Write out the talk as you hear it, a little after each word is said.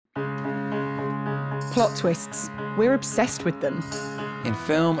Plot twists. We're obsessed with them. In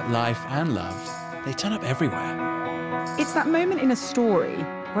film, life and love, they turn up everywhere. It's that moment in a story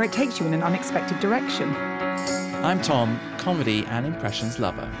where it takes you in an unexpected direction. I'm Tom, comedy and impressions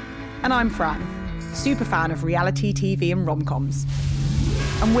lover. And I'm Fran, super fan of reality TV and rom-coms.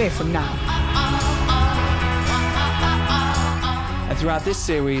 And we're from Now. And throughout this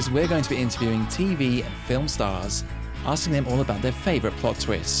series, we're going to be interviewing TV and film stars, asking them all about their favourite plot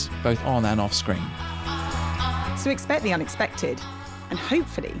twists, both on and off screen. So expect the unexpected, and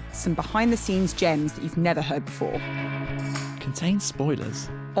hopefully some behind-the-scenes gems that you've never heard before. Contains spoilers.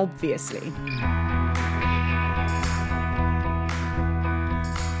 Obviously.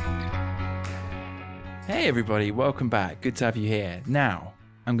 Hey everybody, welcome back. Good to have you here. Now,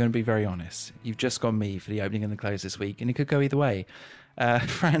 I'm going to be very honest. You've just got me for the opening and the close this week, and it could go either way.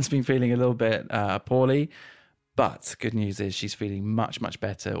 Fran's been feeling a little bit poorly, but good news is she's feeling much, much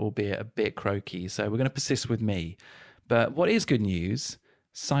better, albeit a bit croaky. So we're going to persist with me. But what is good news,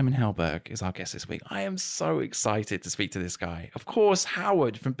 Simon Helberg is our guest this week. I am so excited to speak to this guy. Of course,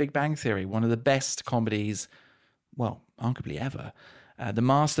 Howard from Big Bang Theory, one of the best comedies, well, arguably ever. The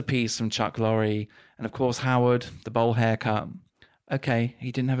masterpiece from Chuck Lorre. And of course, Howard, the bowl haircut. Okay,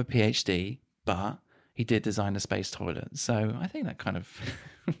 he didn't have a PhD, but he did design a space toilet. So I think that kind of,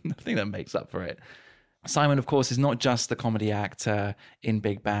 I think that makes up for it. Simon, of course, is not just the comedy actor in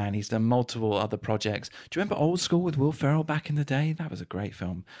Big Bang. He's done multiple other projects. Do you remember Old School with Will Ferrell back in the day? That was a great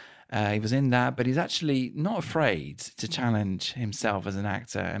film. He was in that, but he's actually not afraid to challenge himself as an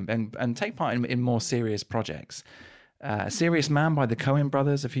actor and take part in more serious projects. A Serious Man by the Coen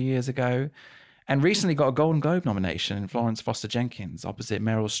brothers a few years ago, and recently got a Golden Globe nomination in Florence Foster Jenkins opposite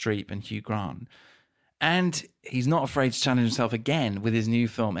Meryl Streep and Hugh Grant. And he's not afraid to challenge himself again with his new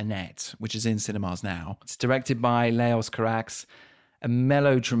film Annette, which is in cinemas now. It's directed by Leos Carax, a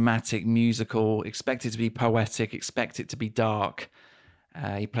melodramatic musical, expected to be poetic, expected to be dark.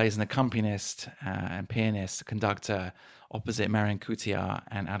 He plays an accompanist and pianist, conductor, opposite Marion Cotillard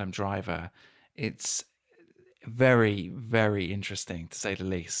and Adam Driver. It's very, very interesting, to say the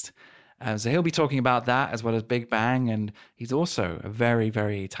least. So he'll be talking about that as well as Big Bang, and he's also a very,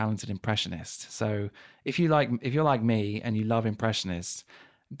 very talented impressionist. So if you're like me and you love impressionists,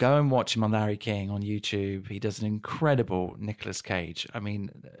 go and watch him on Larry King on YouTube. He does an incredible Nicolas Cage. I mean,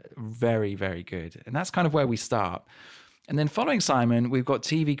 very, very good. And that's kind of where we start. And then following Simon, we've got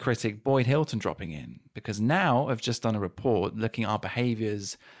TV critic Boyd Hilton dropping in, because now I've just done a report looking at our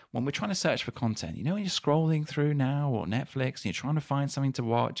behaviors when we're trying to search for content. You know, when you're scrolling through now or Netflix and you're trying to find something to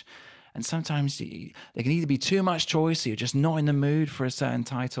watch, and sometimes there can either be too much choice or you're just not in the mood for a certain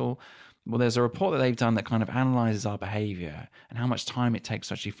title. Well, there's a report that they've done that kind of analyzes our behavior and how much time it takes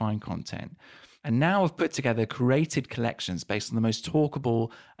to actually find content. And now I've put together curated collections based on the most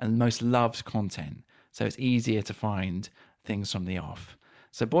talkable and most loved content. So it's easier to find things from the off.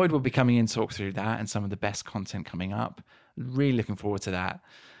 So Boyd will be coming in to talk through that and some of the best content coming up. Really looking forward to that.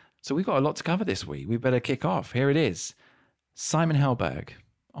 So we've got a lot to cover this week. We better kick off. Here it is. Simon Helberg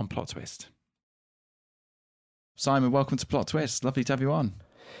on Plot Twist. Simon, welcome to Plot Twist. Lovely to have you on.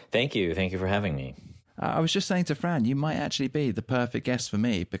 Thank you. Thank you for having me. I was just saying to Fran, you might actually be the perfect guest for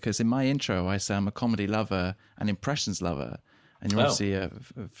me, because in my intro, I say I'm a comedy lover and impressions lover. And you're obviously a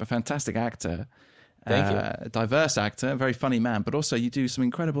fantastic actor. Thank you. A diverse actor, a very funny man, but also you do some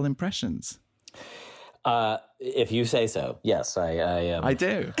incredible impressions. If you say so, yes, I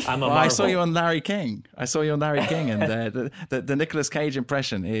do. I saw you on Larry King. And the Nicolas Cage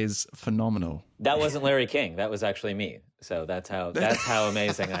impression is phenomenal. That wasn't Larry King. That was actually me. So that's how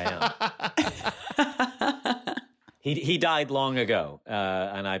amazing I am. He died long ago,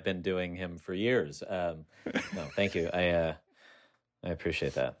 and I've been doing him for years. No, thank you. I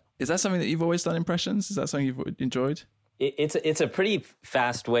appreciate that. Is that something that you've always done, impressions? Is that something you've enjoyed? It's a pretty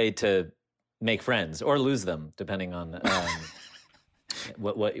fast way to make friends or lose them, depending on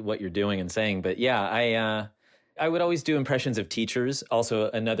what you're doing and saying. But yeah, I would always do impressions of teachers. Also,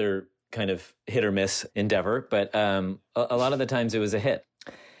 another kind of hit or miss endeavor. But a lot of the times it was a hit.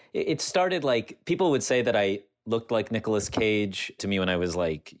 It started like people would say that I looked like Nicolas Cage to me when I was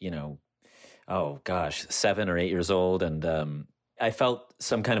like, 7 or 8 years old, and I felt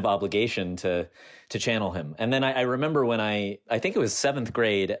some kind of obligation to channel him. And then I remember when I think it was 7th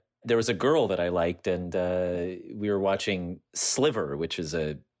grade, there was a girl that I liked, and we were watching Sliver, which is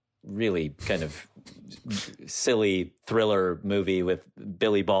a really kind of silly thriller movie with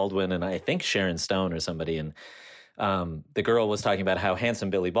Billy Baldwin and I think Sharon Stone or somebody. And the girl was talking about how handsome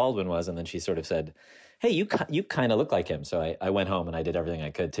Billy Baldwin was, and then she sort of said, hey, you kind of look like him. So I went home and I did everything I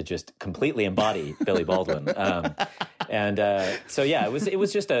could to just completely embody Billy Baldwin. So yeah, it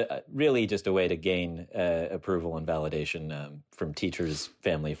was just really just a way to gain approval and validation from teachers,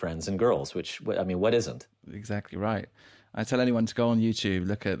 family, friends, and girls. Which, I mean, what isn't? Exactly right. I tell anyone to go on YouTube,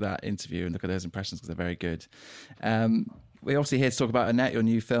 look at that interview and look at those impressions because they're very good. We're obviously here to talk about Annette, your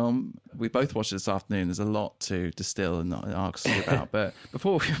new film. We both watched it this afternoon. There's a lot to distill and ask you about. But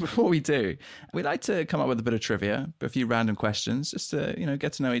before we do, we'd like to come up with a bit of trivia, a few random questions, just to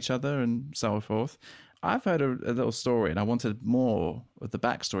get to know each other and so forth. I've heard a little story, and I wanted more of the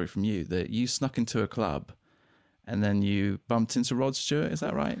backstory from you, that you snuck into a club and then you bumped into Rod Stewart. Is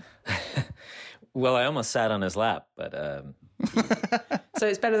that right? Well, I almost sat on his lap, but... So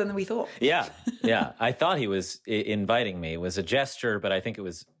it's better than we thought. Yeah. I thought he was inviting me. It was a gesture, but I think he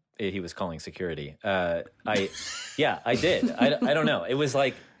was calling security. I did. I don't know. It was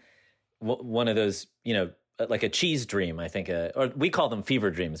like one of those, like a cheese dream, I think. Or we call them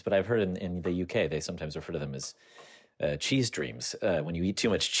fever dreams, but I've heard in the UK, they sometimes refer to them as cheese dreams, when you eat too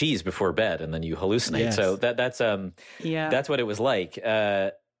much cheese before bed and then you hallucinate. Yes. So that's what it was like.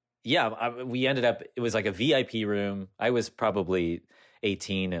 We ended up, it was like a VIP room. I was probably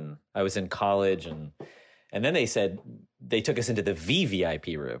 18 and I was in college and then they took us into the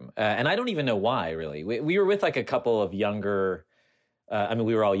VVIP room. And I don't even know why, really. We were with like a couple of younger,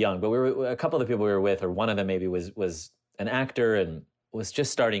 we were all young, but a couple of the people we were with, or one of them maybe was an actor and was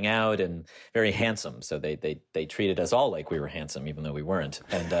just starting out and very handsome. So they treated us all like we were handsome, even though we weren't.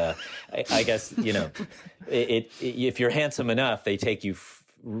 And I guess, if you're handsome enough, they take you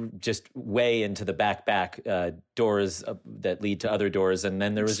just way into the back doors that lead to other doors, and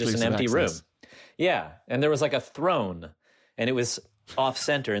then there was just an empty room. Yeah, and there was like a throne, and it was off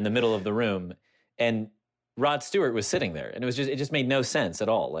center in the middle of the room, and Rod Stewart was sitting there, and it just made no sense at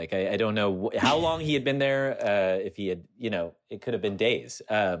all. Like I don't know how long he had been there. If he had, it could have been days,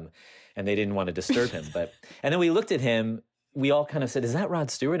 and they didn't want to disturb him. And then we looked at him. We all kind of said, "Is that Rod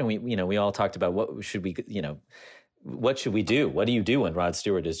Stewart?" And we all talked about what should we do? What do you do when Rod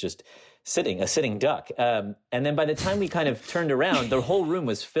Stewart is just a sitting duck? And then by the time we kind of turned around, the whole room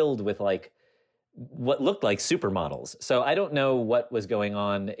was filled with like what looked like supermodels. So I don't know what was going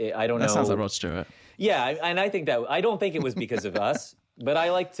on. I don't know. That sounds like Rod Stewart. Yeah, and I don't think it was because of us, but I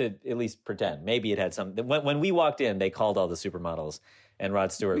like to at least pretend. Maybe it had something. When we walked in, they called all the supermodels, and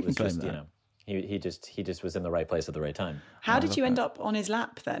Rod Stewart was just, he just was in the right place at the right time. How did you end up on his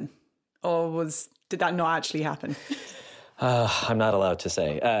lap then? Or did that not actually happen? I'm not allowed to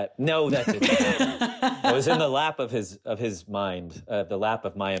say. No, that didn't happen. I was in the lap of his mind, the lap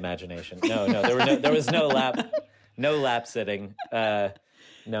of my imagination. No, there was no lap sitting.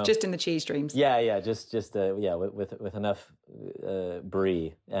 No, just in the cheese dreams. Yeah, just with enough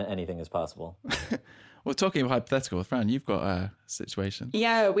brie, anything is possible. Well, talking of hypothetical, Fran, you've got a situation.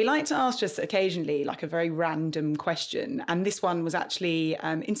 Yeah, we like to ask just occasionally like a very random question. And this one was actually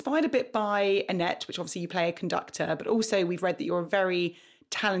inspired a bit by Annette, which obviously you play a conductor, but also we've read that you're a very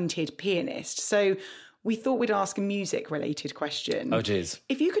talented pianist. So we thought we'd ask a music-related question. Oh, geez.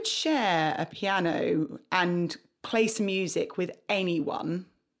 If you could share a piano and play some music with anyone,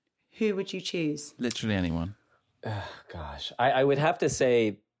 who would you choose? Literally anyone. Oh, gosh. I would have to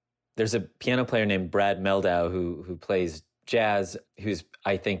say... There's a piano player named Brad Meldau who plays jazz, who's,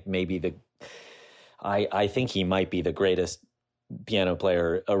 I think, I think he might be the greatest piano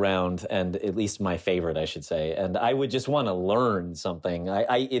player around, and at least my favorite, I should say. And I would just want to learn something.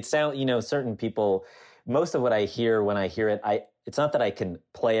 It sounds, certain people, most of what I hear when I hear it, it's not that I can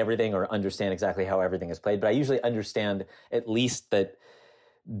play everything or understand exactly how everything is played, but I usually understand at least that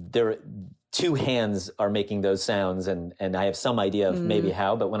there two hands are making those sounds, and I have some idea of maybe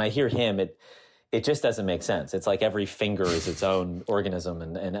how, but when I hear him, it just doesn't make sense. It's like every finger is its own organism,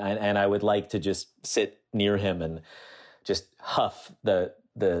 and I would like to just sit near him and just huff the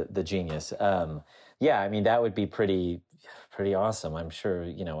genius. That would be pretty awesome. I'm sure,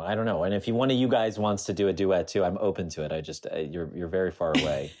 I don't know. And if one of you guys wants to do a duet too, I'm open to it. You're very far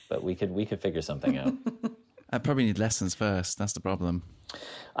away, but we could figure something out. I probably need lessons first. That's the problem.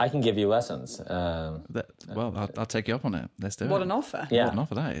 I can give you lessons. I'll take you up on it. Let's do it. What an offer. Yeah. What an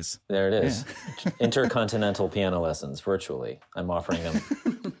offer that is. There it is. Yeah. Intercontinental piano lessons, virtually. I'm offering them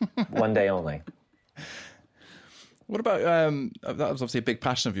one day only. What about, that was obviously a big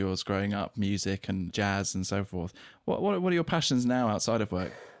passion of yours growing up, music and jazz and so forth. What are your passions now outside of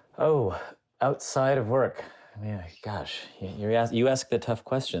work? Oh, outside of work. Yeah, gosh, you ask the tough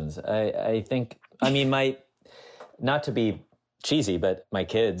questions. I think, not to be cheesy, but my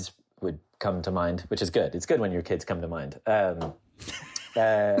kids would come to mind, which is good. It's good when your kids come to mind. And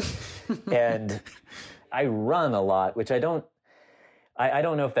I run a lot, which I don't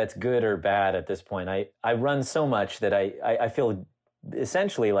know if that's good or bad at this point. I run so much that I feel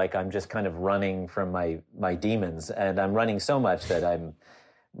essentially like I'm just kind of running from my demons, and I'm running so much that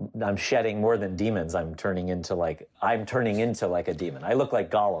I'm shedding more than demons. I'm turning into like a demon. I look like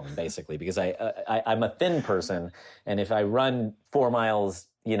Gollum basically, because I'm a thin person, and if I run 4 miles,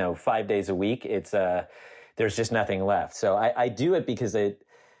 5 days a week, it's there's just nothing left. So I do it because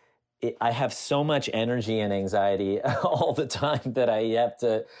I have so much energy and anxiety all the time that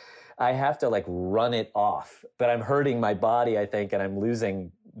I have to like run it off. But I'm hurting my body, I think, and I'm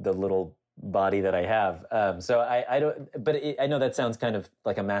losing the little body that I have. So I don't, but I know that sounds kind of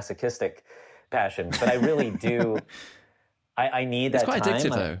like a masochistic passion, but I really do. I need that time. It's quite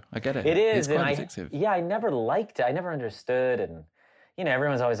addictive though. I get it. It is. It's quite addictive. I never liked it. I never understood. And,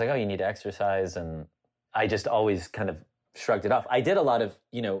 everyone's always like, oh, you need to exercise. And I just always kind of shrugged it off. I did a lot of,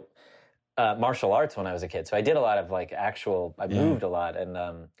 martial arts when I was a kid. So I did a lot of like I moved a lot. And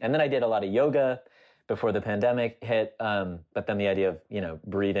then I did a lot of yoga before the pandemic hit. But then the idea of,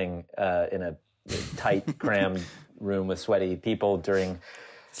 breathing in a tight, crammed room with sweaty people during...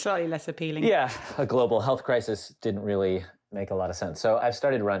 Slightly less appealing. Yeah, a global health crisis didn't really make a lot of sense. So I've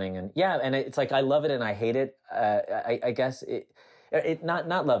started running, and it's like I love it and I hate it. I guess it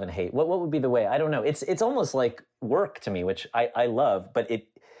not love and hate. What would be the way? I don't know. It's almost like work to me, which I love, but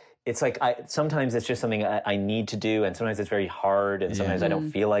it's like sometimes it's just something I need to do, and sometimes it's very hard, and sometimes I don't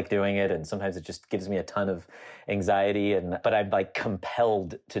feel like doing it, and sometimes it just gives me a ton of anxiety, but I'm like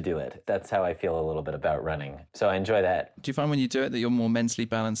compelled to do it. That's how I feel a little bit about running. So I enjoy that. Do you find when you do it that you're more mentally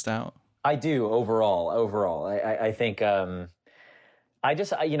balanced out? I do overall. I think I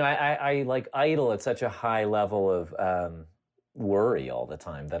like idle at such a high level of worry all the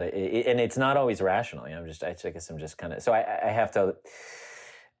time that and it's not always rational. I guess I'm just kind of, so I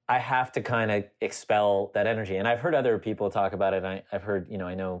have to kind of expel that energy. And I've heard other people talk about it. And I've heard,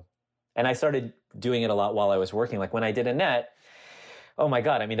 I know, and I started doing it a lot while I was working. Like when I did Annette, oh my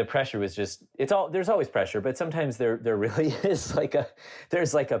God, I mean, the pressure was just, there's always pressure, but sometimes there really is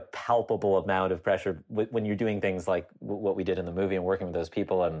there's like a palpable amount of pressure when you're doing things like what we did in the movie and working with those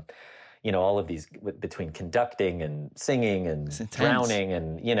people, and, all of these between conducting and singing and drowning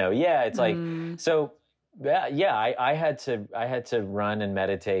and, it's like, so I had to run and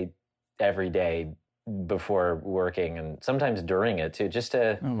meditate every day before working, and sometimes during it too, just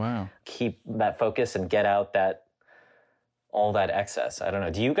to keep that focus and get out all that excess. I don't know.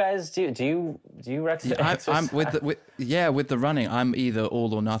 Do you guys do you exercise? I'm with the running. I'm either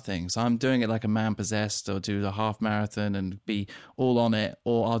all or nothing. So I'm doing it like a man possessed, or do the half marathon and be all on it,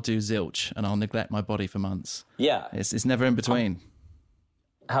 or I'll do zilch and I'll neglect my body for months. Yeah, it's never in between.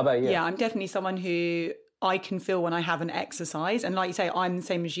 How about you? Yeah, I'm definitely someone who I can feel when I haven't exercised. And like you say, I'm the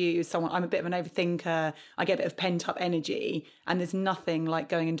same as you. I'm a bit of an overthinker. I get a bit of pent up energy. And there's nothing like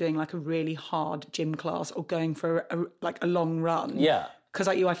going and doing like a really hard gym class or going for a long run. Yeah. Because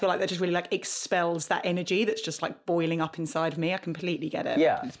like you, I feel like that just really like expels that energy that's just like boiling up inside of me. I completely get it.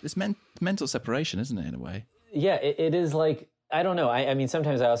 Yeah. It's mental separation, isn't it, in a way? Yeah, it is like, I don't know. I mean,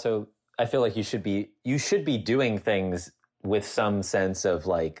 sometimes I feel like you should be doing things with some sense of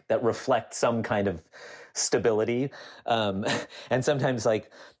like, that reflect some kind of stability. And sometimes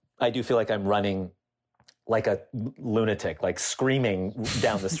like, I do feel like I'm running like a lunatic, like screaming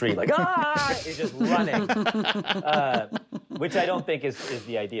down the street, like, it's just running, which I don't think is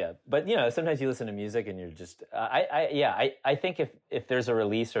the idea. But, sometimes you listen to music and you're just, I think if there's a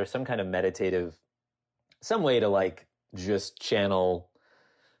release or some kind of meditative, some way to like just channel,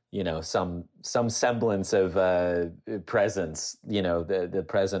 some semblance of presence, the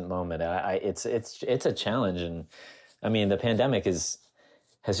present moment. It's a challenge, and I mean the pandemic has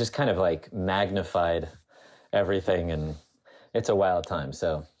just kind of like magnified everything, and it's a wild time.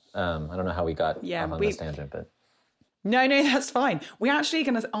 So I don't know how we got off on this tangent, but. No, that's fine. We're actually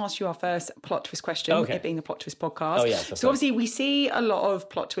going to ask you our first plot twist question, it being the Plot Twist podcast. Oh, yeah. So obviously we see a lot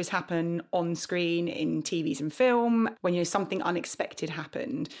of plot twists happen on screen in TVs and film when, something unexpected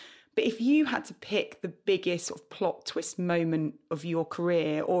happened. But if you had to pick the biggest sort of plot twist moment of your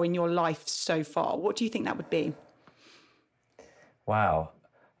career or in your life so far, what do you think that would be? Wow.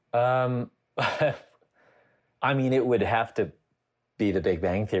 I mean, it would have to be the Big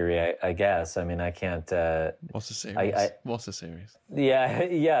Bang Theory, I guess. I mean, I can't. What's a series? What's a series?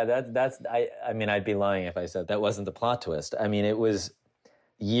 Yeah. That's. I mean, I'd be lying if I said that wasn't the plot twist. I mean, it was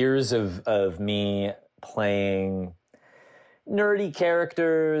years of me playing nerdy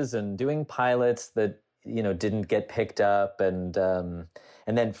characters and doing pilots that didn't get picked up, and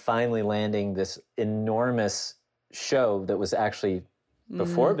then finally landing this enormous show that was actually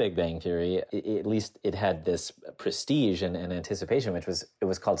before Big Bang Theory, at least it had this prestige and anticipation, it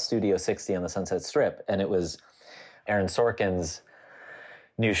was called Studio 60 on the Sunset Strip. And it was Aaron Sorkin's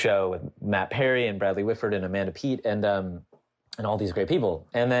new show with Matt Perry and Bradley Whitford and Amanda Peet and all these great people.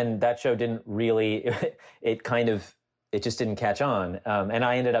 And then that show didn't really, it just didn't catch on. And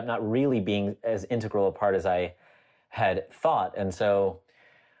I ended up not really being as integral a part as I had thought. And so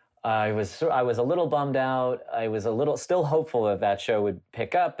I was a little bummed out. I was still hopeful that show would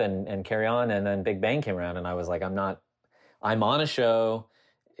pick up and carry on. And then Big Bang came around and I was like, I'm on a show.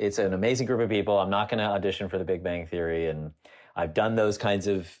 It's an amazing group of people. I'm not going to audition for the Big Bang Theory. And I've done those kinds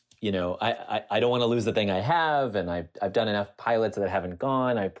of, I don't want to lose the thing I have. And I've done enough pilots that haven't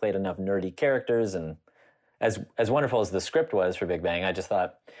gone. I've played enough nerdy characters. And as wonderful as the script was for Big Bang, I just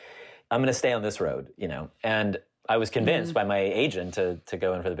thought, I'm going to stay on this road, And I was convinced by my agent to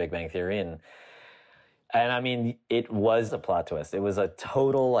go in for the Big Bang Theory. And I mean, it was a plot twist. It was a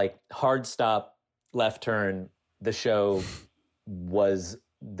total hard stop, left turn. The show was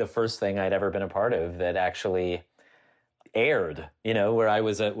the first thing I'd ever been a part of that actually aired, where I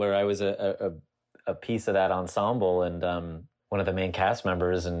was a piece of that ensemble and one of the main cast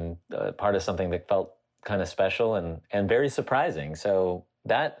members and part of something that felt kind of special and very surprising. So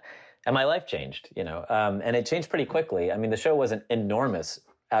and my life changed, and it changed pretty quickly. I mean, the show wasn't enormous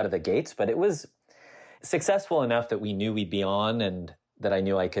out of the gates, but it was successful enough that we knew we'd be on and that I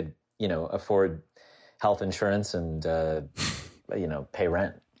knew I could, afford health insurance and, pay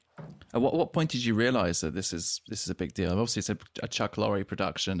rent. At what point did you realize that this is a big deal? Obviously, it's a Chuck Lorre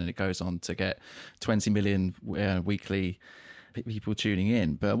production and it goes on to get 20 million weekly people tuning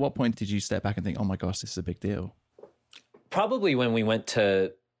in. But at what point did you step back and think, oh my gosh, this is a big deal? Probably when we went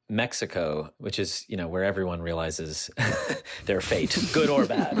to Mexico, which is, where everyone realizes their fate, good or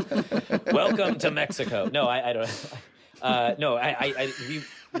bad. Welcome to Mexico. No, I don't.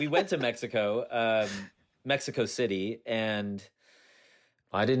 We went to Mexico, Mexico City, and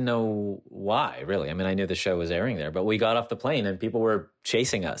I didn't know why, really. I mean, I knew the show was airing there, but we got off the plane and people were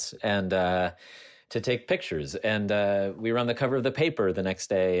chasing us and to take pictures. And we were on the cover of the paper the next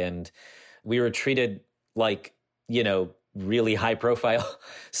day, and we were treated like, really high profile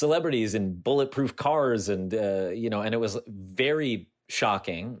celebrities in bulletproof cars. And, and it was very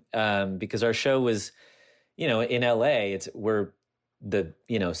shocking because our show was, in LA, we're the,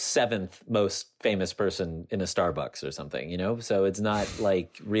 seventh most famous person in a Starbucks or something, so it's not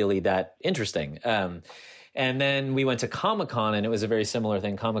really that interesting. And then we went to Comic-Con and it was a very similar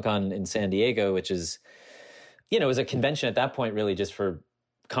thing. Comic-Con in San Diego, which is, it was a convention at that point really just for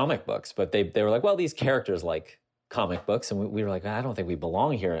comic books, but they were like, well, these characters like comic books. And we were like, I don't think we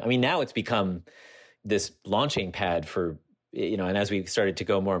belong here. I mean, now it's become this launching pad for, and as we started to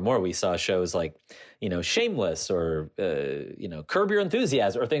go more and more, we saw shows like, Shameless or, Curb Your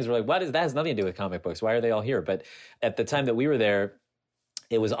Enthusiasm or things were like, that has nothing to do with comic books. Why are they all here? But at the time that we were there,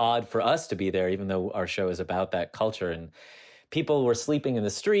 it was odd for us to be there, even though our show is about that culture. And people were sleeping in the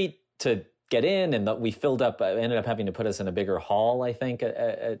street to get in, and we filled up, ended up having to put us in a bigger hall, I think,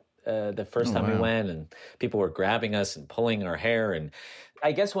 at the first time we went, and people were grabbing us and pulling our hair. And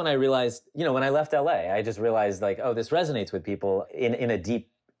I guess when I realized, when I left LA, I just realized this resonates with people in a deep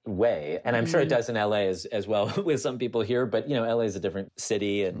way. And I'm sure it does in LA as well with some people here, but LA is a different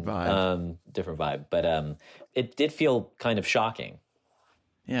city and different vibe. But it did feel kind of shocking.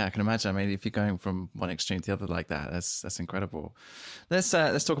 Yeah, I can imagine. I mean, if you're going from one extreme to the other like that, that's incredible. Let's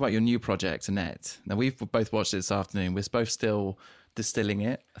talk about your new project, Annette. Now, we've both watched it this afternoon. We're both still distilling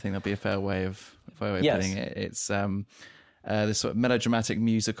it. I think that'll be a fair way of putting it. It's this sort of melodramatic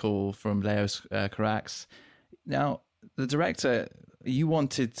musical from Leos Carax. Now, the director, you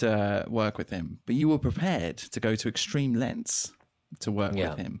wanted to work with him, but you were prepared to go to extreme lengths to work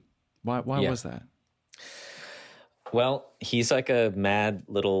with him. Why was that? Well, he's like a mad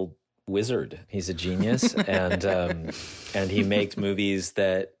little wizard. He's a genius, and he makes movies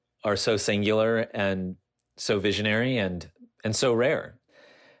that are so singular and so visionary and so rare.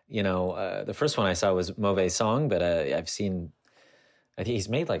 The first one I saw was Mauvaise Song, but I've seen, I think he's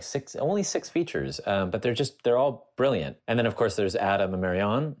made only six features, but they're all brilliant. And then of course there's Adam and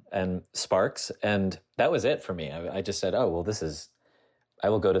Marianne and Sparks, and that was it for me. I just said, oh, well, I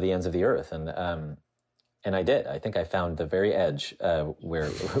will go to the ends of the earth. And I did. I think I found the very edge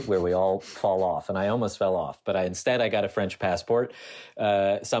where we all fall off. And I almost fell off. But instead, I got a French passport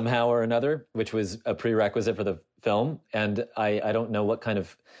somehow or another, which was a prerequisite for the film. And I don't know what kind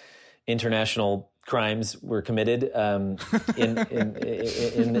of international crimes were committed in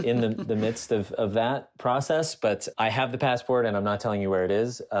the midst of that process. But I have the passport, and I'm not telling you where it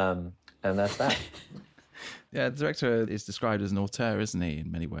is. And that's that. Yeah, the director is described as an auteur, isn't he,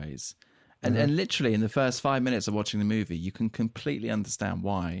 in many ways? And literally in the first 5 minutes of watching the movie, you can completely understand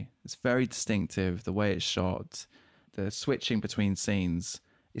why. It's very distinctive, the way it's shot, the switching between scenes.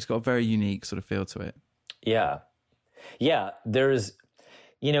 It's got a very unique sort of feel to it. Yeah. Yeah, there's,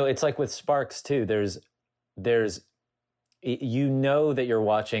 it's like with Sparks too. There's, you know that you're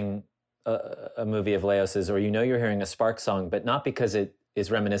watching a movie of Leos's, or you're hearing a Sparks song, but not because it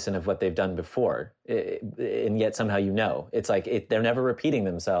is reminiscent of what they've done before. And yet somehow it's like they're never repeating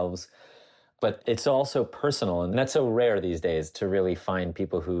themselves, but it's also personal. And that's so rare these days to really find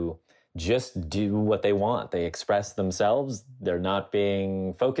people who just do what they want. They express themselves. They're not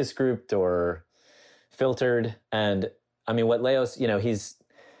being focus grouped or filtered. And I mean, what Leos, he's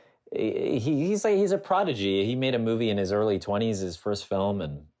a prodigy. He made a movie in his early 20s, his first film,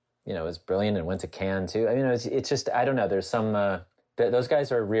 and it was brilliant and went to Cannes too. I mean, it's just, I don't know. There's some those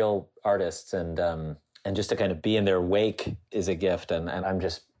guys are real artists, and just to kind of be in their wake is a gift. And I'm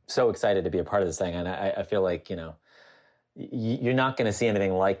just so excited to be a part of this thing. And I feel like you're not going to see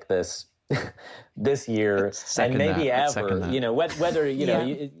anything like this this year, and maybe ever. Whether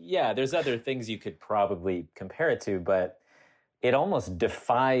there's other things you could probably compare it to, but it almost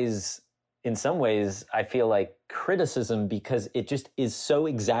defies, in some ways, I feel like, criticism, because it just is so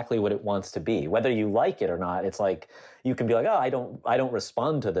exactly what it wants to be. Whether you like it or not, it's like you can be like, oh, I don't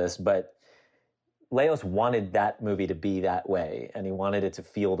respond to this, but Leos wanted that movie to be that way, and he wanted it to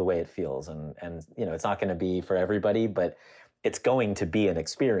feel the way it feels. And it's not going to be for everybody, but it's going to be an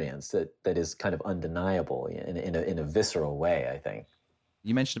experience that is kind of undeniable in a visceral way, I think.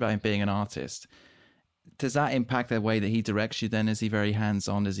 You mentioned about him being an artist. Does that impact the way that he directs you then? Is he very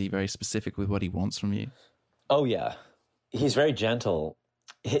hands-on? Is he very specific with what he wants from you? Oh, yeah. He's very gentle.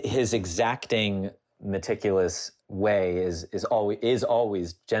 His exacting, meticulous way is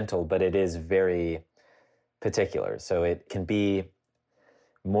always gentle, but it is very particular. So it can be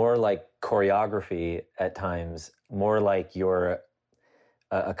more like choreography at times, more like you're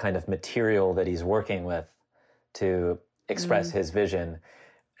a kind of material that he's working with to express his vision.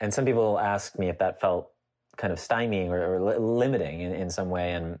 And some people ask me if that felt kind of stymieing or limiting in some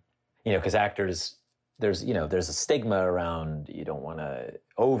way. And, because actors, there's a stigma around, you don't want to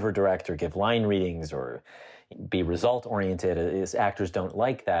over-direct or give line readings or be result-oriented. Actors don't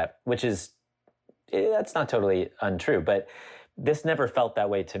like that, that's not totally untrue. But this never felt that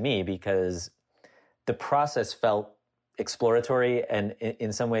way to me, because the process felt exploratory and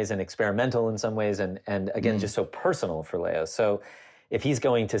in some ways and experimental in some ways, and again, just so personal for Leo. So if he's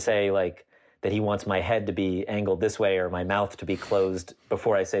going to say like that he wants my head to be angled this way or my mouth to be closed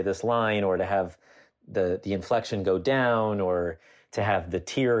before I say this line, or to have the inflection go down, or to have the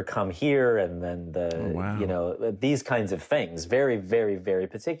tear come here and then these kinds of things, very, very, very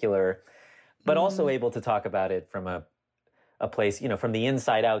particular, but also able to talk about it from a place, from the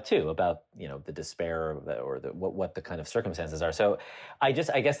inside out too, about, the despair or what the kind of circumstances are. So I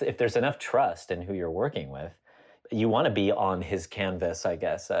guess if there's enough trust in who you're working with, you want to be on his canvas, I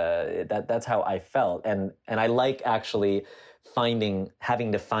guess. That's how I felt. And I like actually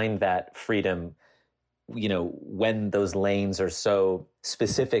having to find that freedom, when those lanes are so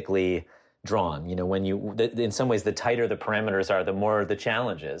specifically drawn, when in some ways, the tighter the parameters are, the more the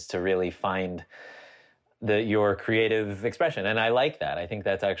challenge is to really find your creative expression. And I like that. I think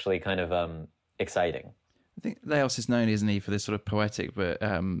that's actually kind of exciting. I think Leos is known, isn't he, for this sort of poetic but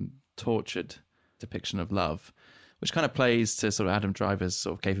tortured depiction of love, which kind of plays to sort of Adam Driver's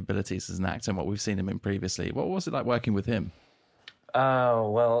sort of capabilities as an actor and what we've seen him in previously. What was it like working with him? Oh,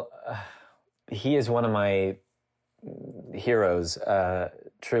 well, he is one of my heroes,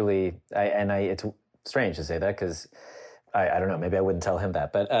 truly. It's strange to say that, because I don't know, maybe I wouldn't tell him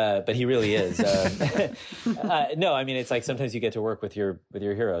that, but he really is. No, I mean, it's like sometimes you get to work with your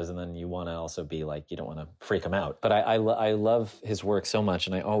heroes, and then you want to also be like, you don't want to freak them out. But I love his work so much,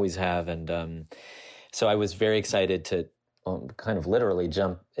 and I always have. And so I was very excited to kind of literally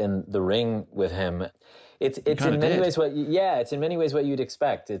jump in the ring with him. It's in many ways it's in many ways what you'd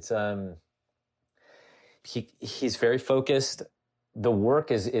expect. It's he's very focused. The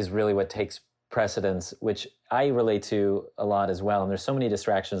work is really what takes precedence, which I relate to a lot as well. And there's so many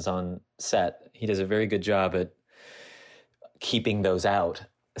distractions on set. He does a very good job at keeping those out,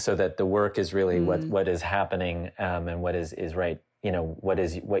 so that the work is really what is happening, and what is right.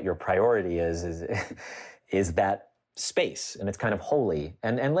 What your priority is that space, and it's kind of holy.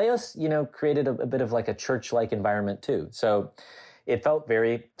 And Leos, created a bit of like a church-like environment too. So it felt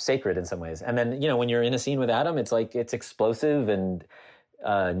very sacred in some ways. And then, when you're in a scene with Adam, it's like, it's explosive and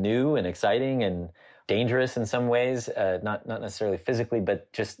new and exciting and dangerous in some ways, not necessarily physically,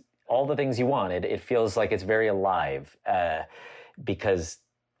 but just all the things you want. It feels like it's very alive because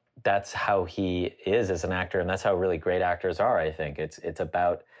that's how he is as an actor, and that's how really great actors are. I think it's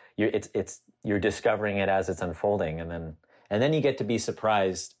about you're discovering it as it's unfolding, and then you get to be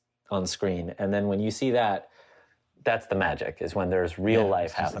surprised on screen, and then when you see that, that's the magic, is when there's real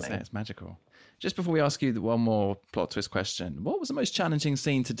life happening. It's magical. Just before we ask you one more plot twist question, what was the most challenging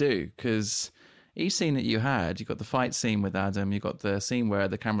scene to do? Because each scene that you got the fight scene with Adam, you got the scene where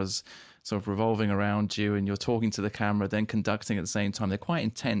the camera's sort of revolving around you and you're talking to the camera, then conducting at the same time. They're quite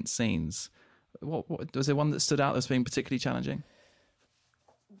intense scenes. What was there one that stood out as being particularly challenging?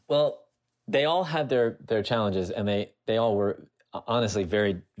 Well, they all had their challenges, and they all were honestly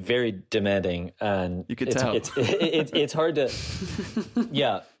very, very demanding. And you could tell. It's hard to,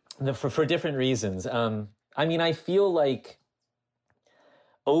 yeah, for different reasons. I mean, I feel like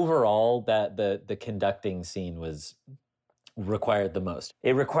overall that the conducting scene required the most.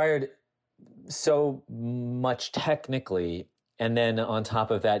 It required so much technically, and then on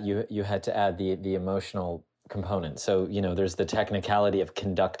top of that, you had to add the emotional component. So, there's the technicality of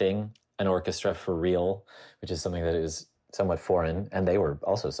conducting an orchestra for real, which is something that is somewhat foreign, and they were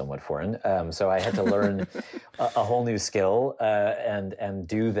also somewhat foreign. So I had to learn a whole new skill and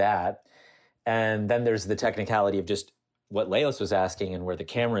do that. And then there's the technicality of just what Leos was asking and where the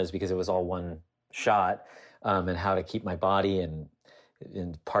camera is, because it was all one shot, and how to keep my body, and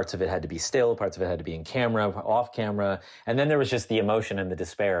parts of it had to be still, parts of it had to be in camera, off camera. And then there was just the emotion and the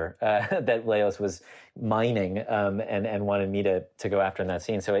despair that Leos was mining and wanted me to go after in that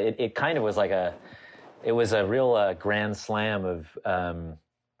scene. So it kind of was like it was a real grand slam of,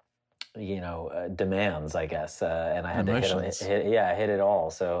 demands, I guess. And I had Emotions. to hit it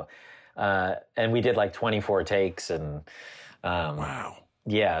all. So, and we did like 24 takes and, wow.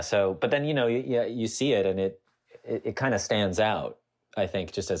 Yeah. So, but then, you see it and it kind of stands out, I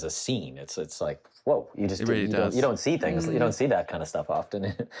think, just as a scene. It's like, whoa, you don't see things. You don't see that kind of stuff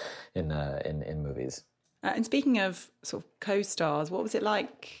often in movies. And speaking of sort of co-stars, what was it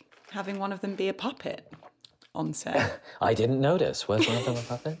like having one of them be a puppet on set? I didn't notice. Was one of them a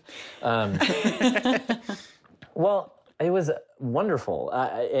puppet? Well, it was wonderful.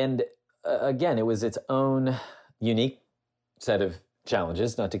 And again, it was its own unique set of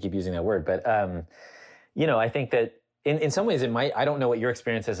challenges, not to keep using that word, but, I think that in some ways I don't know what your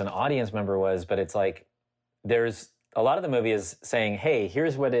experience as an audience member was, but it's like, there's a lot of the movie is saying, hey,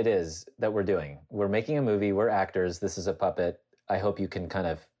 here's what it is that we're doing. We're making a movie. We're actors. This is a puppet. I hope you can kind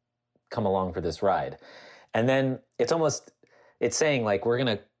of come along for this ride. And then it's saying like, we're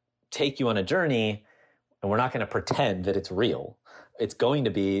going to take you on a journey and we're not going to pretend that it's real. It's going to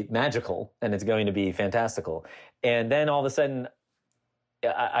be magical and it's going to be fantastical. And then all of a sudden,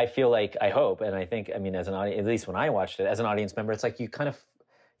 I feel like, I hope, and I think, as an audience, at least when I watched it as an audience member, it's like you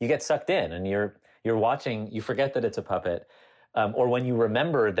get sucked in and you're watching, you forget that it's a puppet. Or when you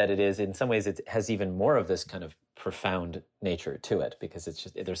remember that it is, in some ways, it has even more of this kind of profound nature to it, because it's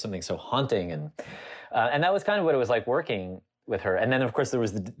just, there's something so haunting. And that was kind of what it was like working with her. And then, of course, there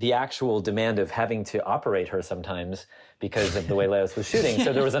was the actual demand of having to operate her sometimes because of the way Leos was shooting.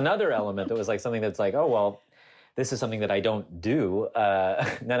 So there was another element that was like something that's like, oh, well, this is something that I don't do.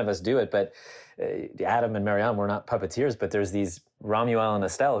 None of us do it, but Adam and Marianne were not puppeteers, but there's these Romuald and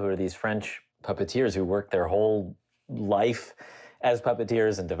Estelle, who are these French puppeteers who worked their whole life as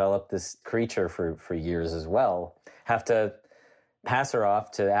puppeteers and developed this creature for years as well, have to pass her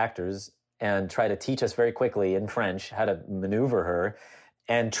off to actors and try to teach us very quickly in French how to maneuver her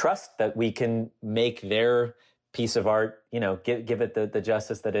and trust that we can make their piece of art, give it the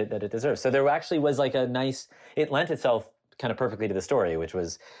justice that it deserves. So there actually was like it lent itself kind of perfectly to the story, which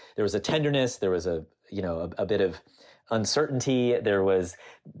was, there was a tenderness, there was a bit of uncertainty, there was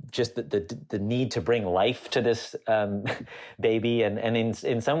just the need to bring life to this baby. And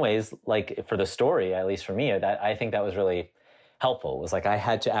in some ways, like for the story, at least for me, I think that was really helpful. It was like I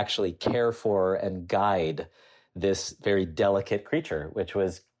had to actually care for and guide this very delicate creature, which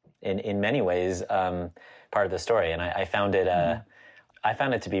was in many ways part of the story. And I found it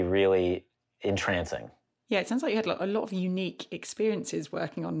to be really entrancing. Yeah, it sounds like you had a lot of unique experiences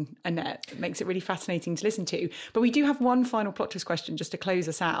working on Annette. It makes it really fascinating to listen to. But we do have one final plot twist question just to close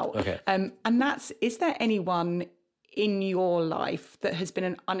us out. Okay. And that's, is there anyone in your life that has been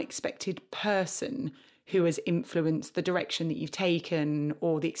an unexpected person who has influenced the direction that you've taken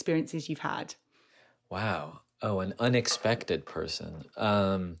or the experiences you've had? Wow. Oh, an unexpected person.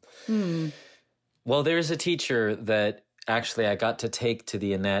 Well, there's a teacher that actually I got to take to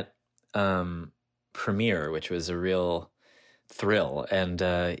the Annette premiere, which was a real thrill.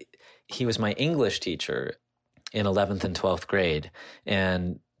 And he was my English teacher in 11th and 12th grade.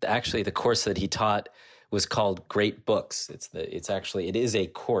 And actually the course that he taught was called Great Books. It is a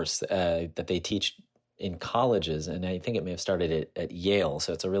course that they teach in colleges, and I think it may have started at Yale.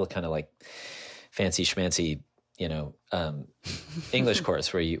 So it's a real kind of like fancy schmancy, English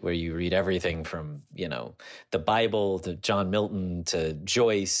course where you read everything from, the Bible to John Milton to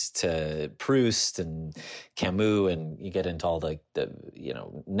Joyce to Proust and Camus, and you get into all the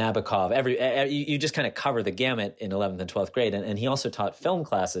Nabokov. You just kind of cover the gamut in 11th and 12th grade. And he also taught film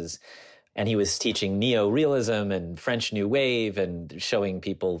classes, and he was teaching neo-realism and French New Wave and showing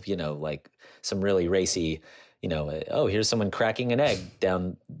people, like some really racy, here's someone cracking an egg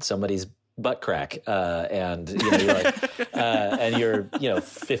down somebody's butt crack, and you're like, and you're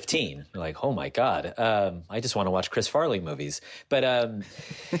 15. You're like, oh my god, I just want to watch Chris Farley movies. But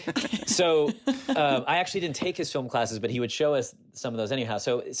so I actually didn't take his film classes, but he would show us some of those anyhow.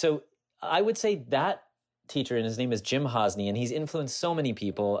 So I would say that teacher, and his name is Jim Hosney, and he's influenced so many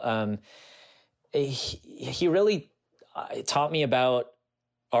people. He really taught me about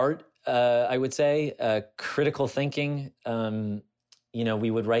art. I would say critical thinking.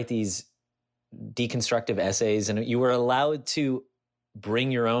 We would write these deconstructive essays, and you were allowed to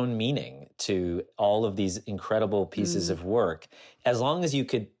bring your own meaning to all of these incredible pieces of work, as long as you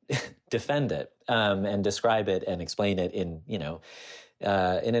could defend it and describe it and explain it in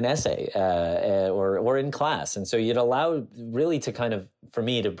an essay or in class. And so you'd allow really to kind of, for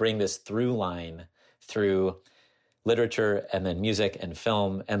me, to bring this through line through literature and then music and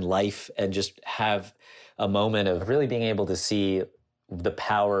film and life, and just have a moment of really being able to see the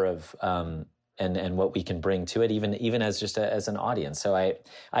power of and what we can bring to it, even as just as an audience. So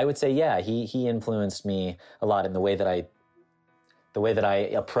I would say, yeah, he influenced me a lot in the way that I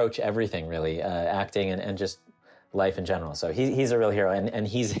approach everything, really, acting and just life in general. So he's a real hero, and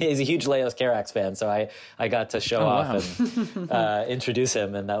he's a huge Leos Carax fan. So I got to show off and introduce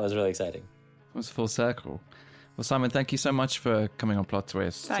him, and that was really exciting. It was full circle. Well, Simon, thank you so much for coming on Plot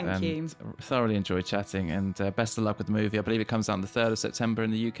Twist. Thank you. Thoroughly enjoyed chatting, and best of luck with the movie. I believe it comes out on the 3rd of September in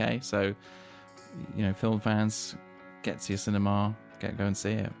the UK. So, film fans, get to your cinema, go and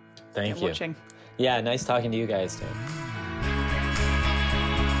see it. Thank you. Watching. Yeah, nice talking to you guys too.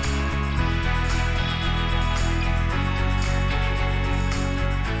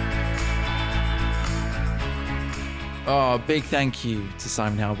 Oh, big thank you to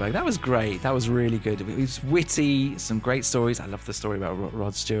Simon Helberg. That was great. That was really good. It was witty, some great stories. I love the story about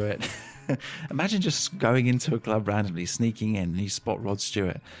Rod Stewart. Imagine just going into a club randomly, sneaking in, and you spot Rod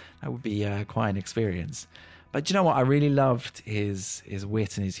Stewart. That would be quite an experience. But you know what? I really loved his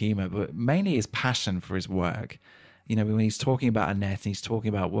wit and his humour, but mainly his passion for his work. When he's talking about Annette and he's talking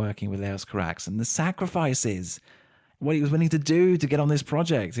about working with Leos Carax and the sacrifices, what he was willing to do to get on this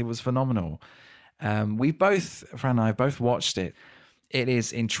project. It was phenomenal. Fran and I have both watched it. It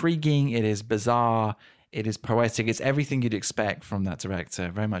is intriguing, it is bizarre, it is poetic, it's everything you'd expect from that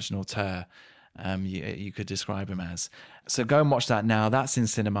director, very much an auteur, you could describe him as. So go and watch that now, that's in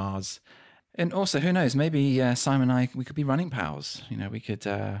cinemas. And also, who knows, maybe Simon and I, we could be running pals. We could,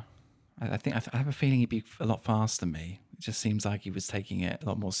 I have a feeling he'd be a lot faster than me. It just seems like he was taking it a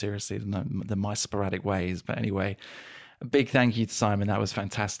lot more seriously than my sporadic ways. But anyway, a big thank you to Simon. That was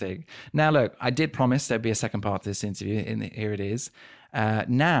fantastic. Now, look, I did promise there'd be a second part to this interview, and here it is.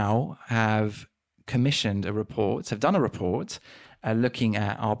 Now have commissioned a report, have done a report looking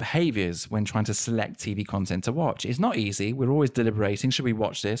at our behaviors when trying to select TV content to watch. It's not easy. We're always deliberating. Should we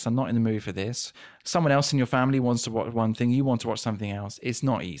watch this? I'm not in the mood for this. Someone else in your family wants to watch one thing. You want to watch something else. It's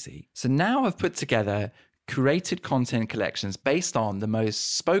not easy. So now I've put together curated content collections based on the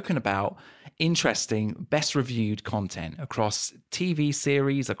most spoken about, interesting, best reviewed content across TV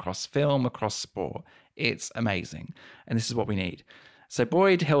series, across film, across sport. It's amazing. And this is what we need. So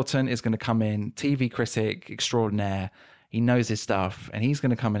Boyd Hilton is going to come in, TV critic extraordinaire. He knows his stuff, and he's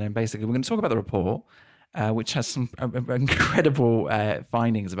going to come in and basically we're going to talk about the report, which has some incredible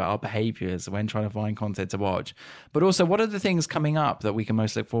findings about our behaviors when trying to find content to watch. But also, what are the things coming up that we can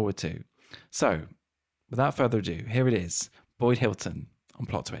most look forward to? So, without further ado, here it is, Boyd Hilton on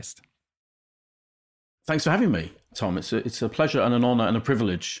Plot Twist. Thanks for having me, Tom. It's a pleasure and an honour and a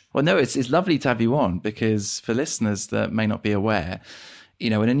privilege. Well, no, it's lovely to have you on, because for listeners that may not be aware,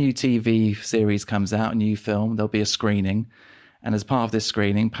 when a new TV series comes out, a new film, there'll be a screening. And as part of this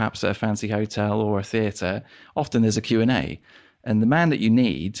screening, perhaps at a fancy hotel or a theatre, often there's a Q&A. And the man that you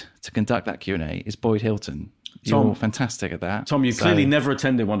need to conduct that Q&A is Boyd Hilton. You're fantastic at that. Tom, you've clearly never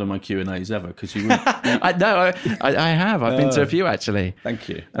attended one of my Q&As ever, because you wouldn't. I have. I've been to a few, actually. Thank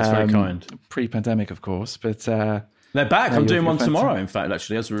you. That's very kind. Pre-pandemic, of course. But they're back. I'm doing one tomorrow, in fact,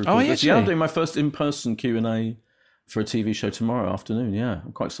 actually. As we record. Oh, actually? Yeah, I'm doing my first in-person Q&A for a TV show tomorrow afternoon. Yeah,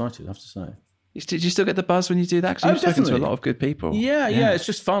 I'm quite excited, I have to say. Did you still get the buzz when you do that? Because you've spoken to a lot of good people. Yeah, it's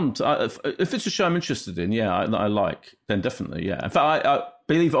just fun. If it's a show I'm interested in, I like, then definitely, yeah. In fact, I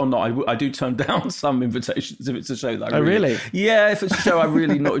believe it or not, I do turn down some invitations if it's a show that I really? Yeah, if it's a show I'm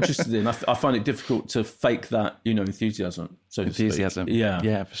really not interested in, I find it difficult to fake that, enthusiasm, so to speak.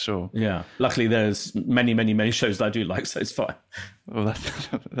 Yeah, for sure. Yeah. Luckily, there's many, many, many shows that I do like, so it's fine. Well,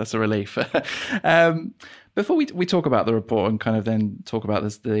 that's a relief. Before we talk about the report and kind of then talk about the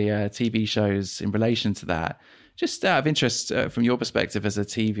TV shows in relation to that, just out of interest from your perspective as a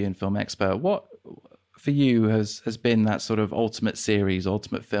TV and film expert, what for you has been that sort of ultimate series,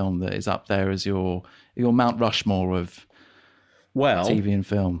 ultimate film that is up there as your Mount Rushmore of TV and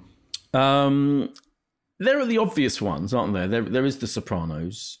film? There are the obvious ones, aren't there? There is The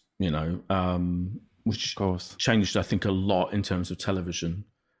Sopranos, which of course changed, I think, a lot in terms of television.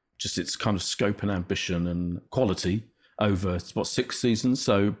 Just its kind of scope and ambition and quality over 6 seasons.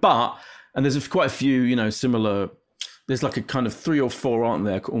 And there's quite a few, similar. There's like a kind of 3 or 4, aren't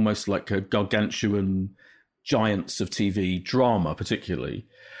there? Almost like a gargantuan giants of TV drama, particularly.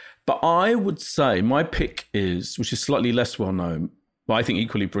 But I would say my pick is, which is slightly less well known, but I think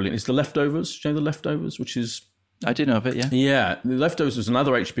equally brilliant, is The Leftovers. Do you know The Leftovers? Which is, I do know of it. Yeah. Yeah, The Leftovers was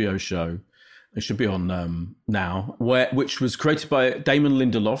another HBO show. It should be on now, which was created by Damon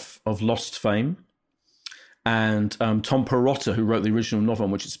Lindelof of Lost fame and Tom Perrotta, who wrote the original novel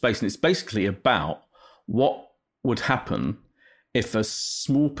on which it's based. And it's basically about what would happen if a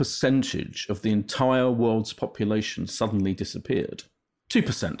small percentage of the entire world's population suddenly disappeared.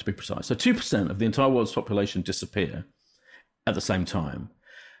 2%, to be precise. So 2% of the entire world's population disappear at the same time.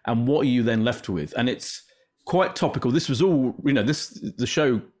 And what are you then left with? And it's quite topical. This was all, the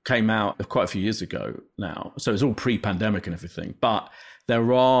show came out quite a few years ago now, so it's all pre-pandemic and everything. But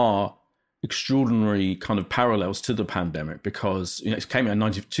there are extraordinary kind of parallels to the pandemic because it came out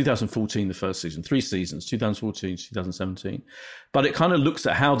in 2014, the first season, 3 seasons, 2014, 2017. But it kind of looks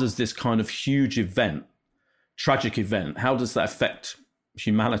at how does this kind of huge event, tragic event, how does that affect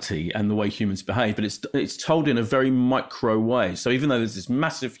humanity and the way humans behave? But it's told in a very micro way. So even though there's this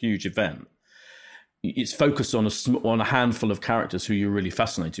massive, huge event, it's focused on a handful of characters who you're really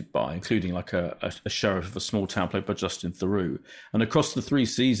fascinated by, including like a sheriff of a small town played by Justin Theroux. And across the 3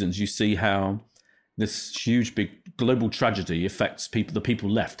 seasons, you see how this huge, big global tragedy affects the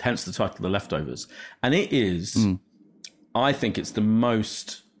people left, hence the title The Leftovers. And it is, I think it's the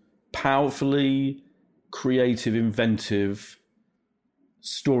most powerfully creative, inventive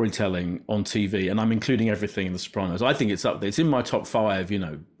storytelling on TV, and I'm including everything in The Sopranos. I think it's up there. It's in my top 5,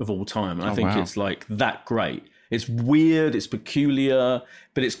 of all time. And I think it's like that great. It's weird, it's peculiar,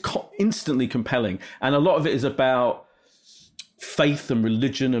 but it's instantly compelling. And a lot of it is about faith and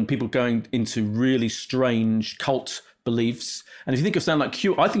religion and people going into really strange cult beliefs. And if you think of something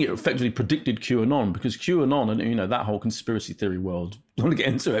like I think it effectively predicted QAnon, because QAnon and that whole conspiracy theory world, I don't want to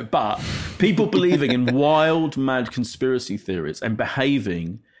get into it, but people believing in wild, mad conspiracy theories and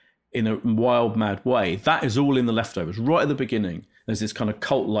behaving in a wild, mad way, that is all in The Leftovers. Right at the beginning, there's this kind of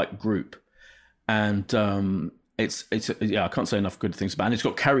cult-like group. And it's I can't say enough good things about it. And it's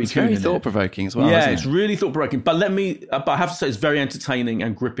got Carrie Coon in it. It's very thought-provoking as well, yeah, isn't it? It's really thought-provoking. But I have to say it's very entertaining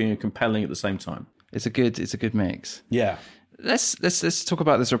and gripping and compelling at the same time. It's a good mix. Yeah. Let's talk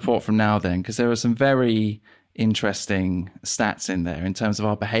about this report from now then, because there are some very interesting stats in there in terms of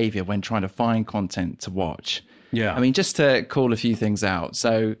our behavior when trying to find content to watch. Yeah. I mean, just to call a few things out.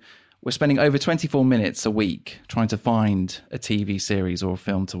 So we're spending over 24 minutes a week trying to find a TV series or a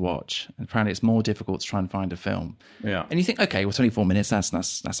film to watch. And apparently it's more difficult to try and find a film. Yeah. And you think, okay, well, 24 minutes, that's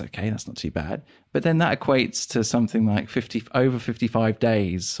okay. That's not too bad. But then that equates to something like over 55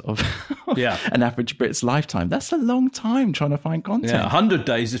 days of an average Brit's lifetime. That's a long time trying to find content. Yeah, 100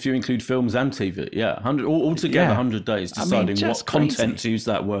 days if you include films and TV. Yeah, 100 altogether, 100 days deciding what content to use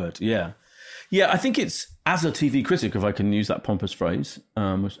that word. Yeah. Yeah, I think it's, as a TV critic, if I can use that pompous phrase,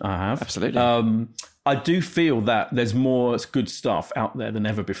 which I have. Absolutely. I do feel that there's more good stuff out there than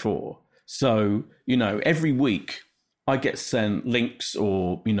ever before. So, every week I get sent links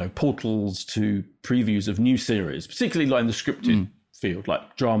or, portals to previews of new series, particularly like in the scripted field,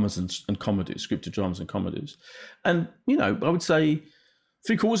 like dramas and comedies, scripted dramas and comedies. And, I would say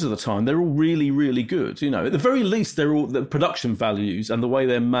 3/4 of the time, they're all really, really good. At the very least, they're all the production values and the way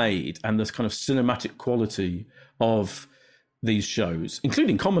they're made and this kind of cinematic quality of these shows,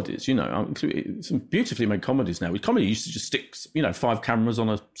 including comedies, some beautifully made comedies now. With comedy, you used to just stick, 5 cameras on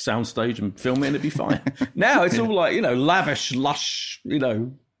a soundstage and film it and it'd be fine. Now it's all like, lavish, lush,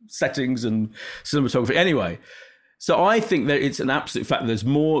 settings and cinematography. Anyway, so I think that it's an absolute fact that there's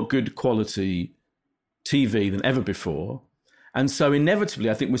more good quality TV than ever before. And so inevitably,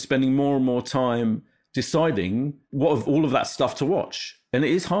 I think we're spending more and more time deciding what of all of that stuff to watch. And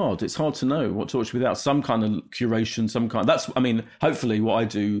it is hard. It's hard to know what to watch without some kind of curation, hopefully what I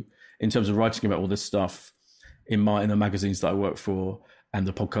do in terms of writing about all this stuff in the magazines that I work for and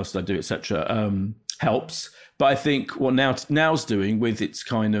the podcasts I do, etc., helps. But I think what Now's doing with its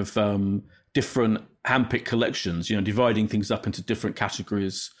kind of different handpicked collections, dividing things up into different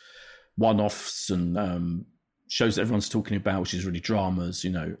categories, one-offs and shows that everyone's talking about, which is really dramas,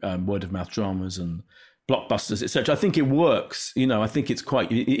 word of mouth dramas and blockbusters, etc. I think it works. I think it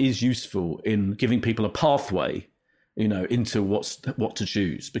is useful in giving people a pathway, into what to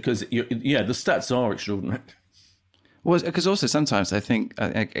choose, because the stats are extraordinary. Well, because also sometimes I think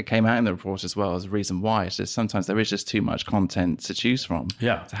it came out in the report as well as a reason why. It's just sometimes there is just too much content to choose from.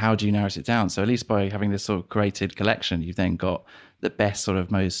 Yeah. So how do you narrow it down? So at least by having this sort of curated collection, you've then got the best sort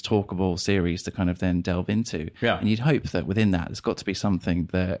of most talkable series to kind of then delve into. Yeah. And you'd hope that within that, there's got to be something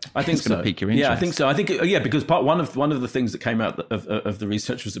that I think is going to pique your interest. Yeah, I think so. I think, because one of the things that came out of the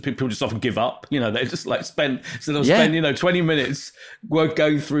research was that people just often give up. They just spend 20 minutes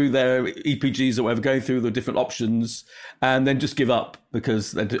going through their EPGs or whatever, going through the different options, and then just give up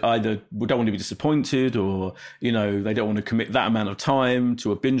because they either don't want to be disappointed or, they don't want to commit that amount of time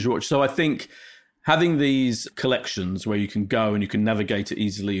to a binge watch. So I think having these collections where you can go and you can navigate it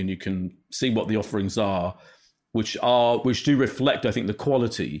easily and you can see what the offerings are, which do reflect, I think, the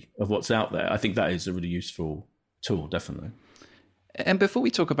quality of what's out there, I think that is a really useful tool, definitely. And before we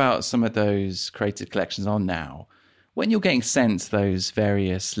talk about some of those created collections on Now, when you're getting sent those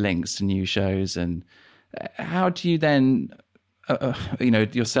various links to new shows, and how do you then,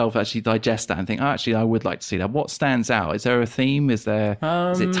 yourself actually digest that and think, actually, I would like to see that? What stands out? Is there a theme? Is it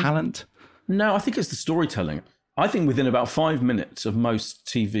talent? No, I think it's the storytelling. I think within about 5 minutes of most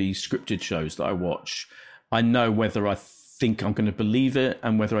TV scripted shows that I watch, I know whether I think I'm going to believe it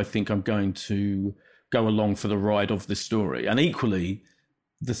and whether I think I'm going to go along for the ride of this story. And equally,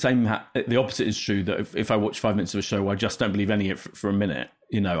 the opposite is true, that if I watch 5 minutes of a show where I just don't believe any of it for a minute,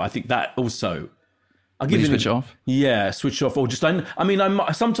 I think that also... I'll give you switch off? Yeah, switch off. Or just...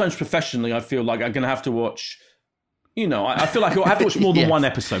 I'm sometimes professionally, I feel like I'm going to have to watch... I feel like I have to watch more than one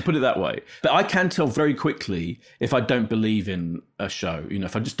episode, put it that way. But I can tell very quickly if I don't believe in a show,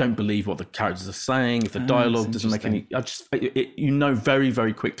 if I just don't believe what the characters are saying, if the dialogue doesn't make any... very,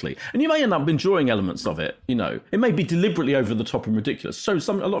 very quickly. And you may end up enjoying elements of it, It may be deliberately over the top and ridiculous. So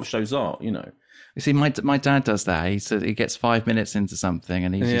a lot of shows are, You see, my dad does that. He said he gets 5 minutes into something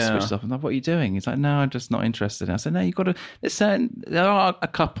and he just switches off. I'm like, what are you doing? He's like, no, I'm just not interested. I said, no, you've got to... There are a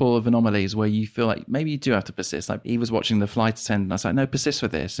couple of anomalies where you feel like maybe you do have to persist. Like he was watching The Flight Attendant. I was like, no, persist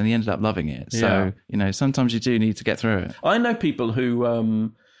with this. And he ended up loving it. So, sometimes you do need to get through it. I know people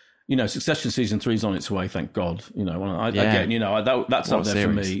who... Succession season 3 is on its way, thank God. That's up there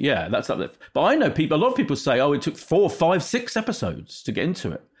for me. Yeah, that's up there. But I know a lot of people say, it took 4, 5, 6 episodes to get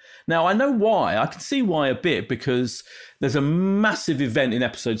into it. Now, I know why. I can see why a bit, because there's a massive event in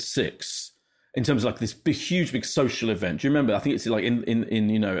episode 6 in terms of this huge, big social event. Do you remember? I think it's like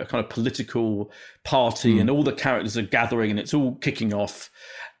in a kind of political party and all the characters are gathering and it's all kicking off.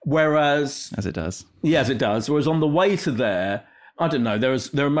 Whereas... As it does. Yeah, as it does. Whereas on the way to there... I don't know.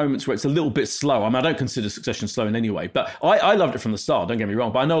 There are moments where it's a little bit slow. I don't consider Succession slow in any way, but I loved it from the start. Don't get me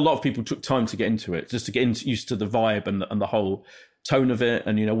wrong. But I know a lot of people took time to get into it, just to get used to the vibe and the whole tone of it,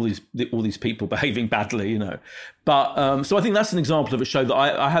 and all these people behaving badly. But so I think that's an example of a show that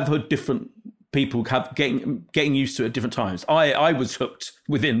I have heard different people have getting used to it at different times. I was hooked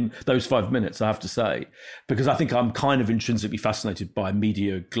within those 5 minutes, I have to say, because I think I'm kind of intrinsically fascinated by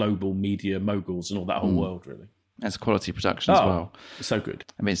global media moguls and all that whole world, really. It's quality production as well. So good.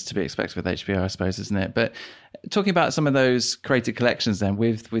 I mean, it's to be expected with HBO, I suppose, isn't it? But talking about some of those created collections then,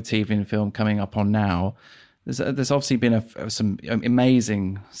 with TV and film coming up on Now, there's obviously been some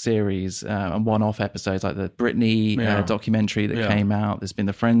amazing series and one-off episodes, like the Britney documentary that came out. There's been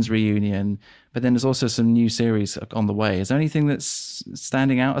the Friends reunion, but then there's also some new series on the way. Is there anything that's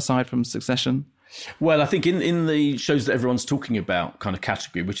standing out aside from Succession? Well, I think in the shows that everyone's talking about kind of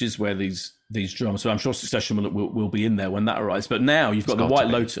category, which is where these dramas, so I'm sure Succession will be in there when that arrives. But now you've got the White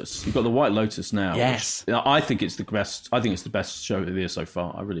Lotus. You've got the White Lotus now. Yes, which, I think it's the best. I think it's the best show of the year so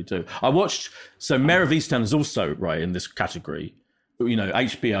far. I really do. I watched. So Mare of Easttown is also right in this category.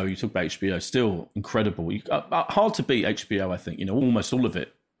 HBO. You talk about HBO, still incredible. Hard to beat HBO. I think almost all of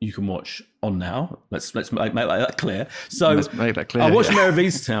it you can watch on Now. Let's make that clear. So let's make that clear, I watched Mare of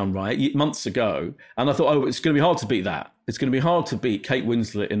Easttown months ago, and I thought, it's going to be hard to beat that. It's going to be hard to beat Kate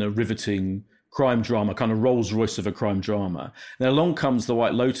Winslet in a riveting crime drama, kind of Rolls Royce of a crime drama. Then along comes The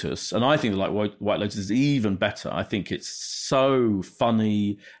White Lotus, and I think White Lotus is even better. I think it's so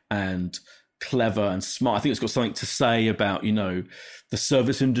funny and clever and smart. I think it's got something to say about, the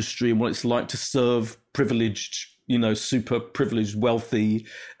service industry and what it's like to serve privileged, super privileged, wealthy,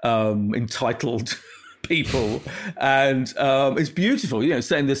 entitled people. And it's beautiful,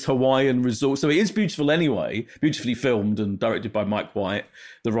 set in this Hawaiian resort. So it is beautiful anyway, beautifully filmed and directed by Mike White,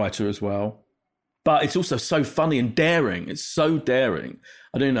 the writer as well. But it's also so funny and daring. It's so daring.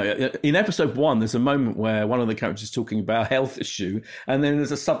 I don't know. In episode 1, there's a moment where one of the characters is talking about a health issue, and then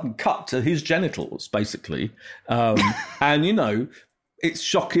there's a sudden cut to his genitals, basically. And, it's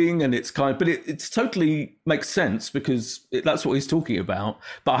shocking and it's but it's totally makes sense because that's what he's talking about.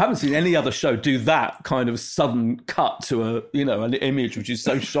 But I haven't seen any other show do that kind of sudden cut to an image which is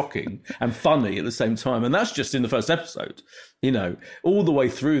so shocking and funny at the same time. And that's just in the first episode. All the way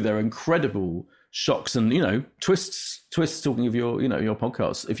through, they're incredible shocks and twists. Talking of your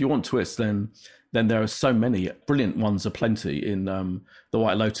podcast, if you want twists, then there are so many brilliant ones aplenty in The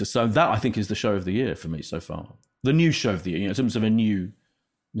White Lotus. So that I think is the show of the year for me so far. The new show of the year, in terms of a new,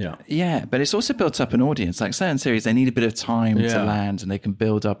 yeah, but it's also built up an audience. Like certain series, they need a bit of time to land, and they can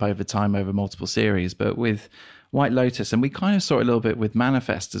build up over time over multiple series. But with White Lotus, and we kind of saw it a little bit with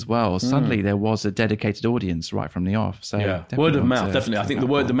Manifest as well. Suddenly there was a dedicated audience right from the off. So word of mouth, definitely. I think the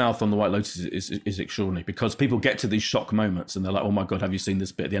word of mouth on The White Lotus is extraordinary because people get to these shock moments and they're like, "Oh my God, have you seen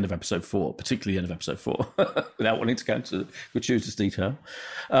this bit at the end of episode 4?" Particularly the end of episode 4, without wanting to go into gratuitous detail.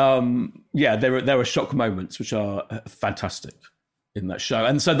 There are shock moments which are fantastic in that show,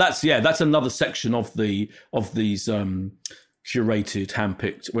 and so that's another section of these curated,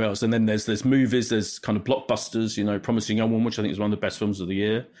 handpicked wells. And then there's movies, there's kind of blockbusters, Promising Young Woman, which I think is one of the best films of the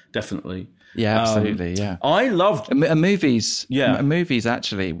year, definitely. Yeah, absolutely, yeah. I loved... movies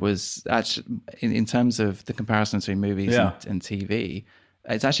actually was, in terms of the comparison between movies and TV,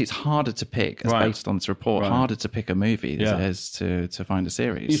 it's harder to pick, as based on this report, harder to pick a movie as it is to find a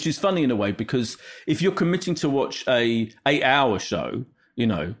series. Which is funny in a way, because if you're committing to watch a 8-hour show,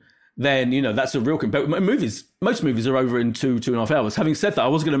 then, that's a real... But most movies are over in 2.5 hours. Having said that, I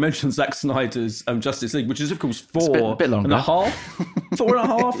was going to mention Zack Snyder's Justice League, which is, of course,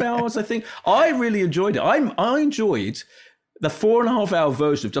 4.5 hours, I think. I really enjoyed it. I enjoyed the 4.5-hour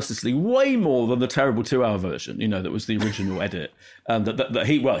version of Justice League way more than the terrible 2-hour version, that was the original edit.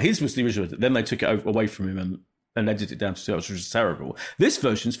 His was the original edit. Then they took it away from him and edited it down to 2 hours, which was terrible. This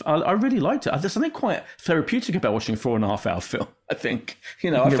version, I really liked it. There's something quite therapeutic about watching a 4.5-hour film, I think.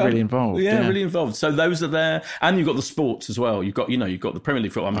 I felt really involved. Yeah, really involved. So those are there. And you've got the sports as well. You've got the Premier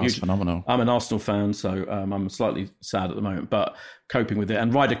League football. Phenomenal. I'm an Arsenal fan, so I'm slightly sad at the moment, but coping with it.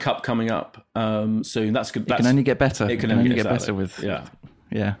 And Ryder Cup coming up soon. That's good. It can only get better. It can only get better with...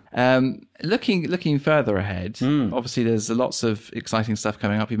 Yeah. Looking further ahead, obviously there's lots of exciting stuff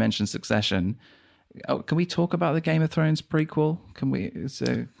coming up. You mentioned Succession. Can we talk about the Game of Thrones prequel? Can we?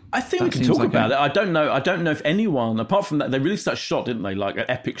 I think we can talk about it. I don't know if anyone, apart from that, they released that shot, didn't they? Like an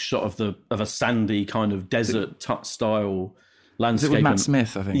epic shot of a sandy kind of desert style landscape. It was Matt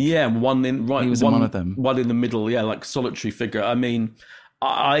Smith, I think. Yeah, he was in one of them. One in the middle, like solitary figure. I mean,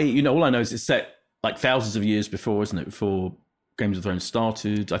 all I know is it's set like thousands of years before, isn't it? Before Games of Thrones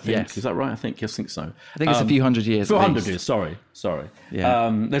started, I think. Yes. Is that right? I think so. I think it's a few hundred years. 400 years, sorry.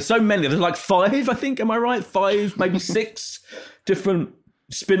 Yeah. There's so many. There's like 5, I think. Am I right? 5, maybe 6 different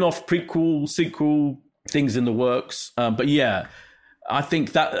spin-off, prequel, sequel things in the works. But yeah, I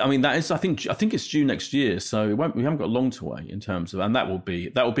think I think it's due next year. So we haven't got long to wait in terms of, and that will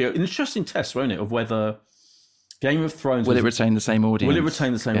be an interesting test, won't it, of whether Game of Thrones... Will it retain the same audience? Will it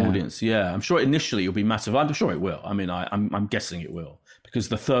retain the same audience? Yeah. I'm sure initially it'll be massive. I'm sure it will. I mean, I'm guessing it will. Because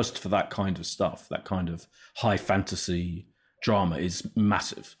the thirst for that kind of stuff, that kind of high fantasy drama is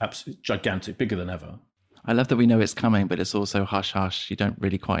massive. Absolutely gigantic, bigger than ever. I love that we know it's coming, but it's also hush-hush. You don't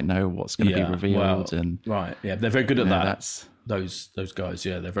really quite know what's going to be revealed. Right, yeah. They're very good at that. Those guys,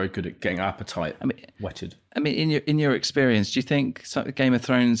 yeah. They're very good at getting appetite whetted. I mean, in your experience, do you think Game of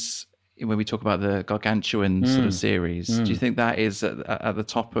Thrones... when we talk about the gargantuan sort of series, do you think that is at the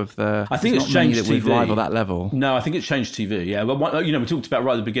top of the... I think it's changed TV. That rival that level. No, I think it's changed TV, yeah. But, we talked about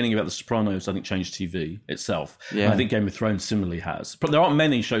right at the beginning about The Sopranos, I think changed TV itself. Yeah. And I think Game of Thrones similarly has. But there aren't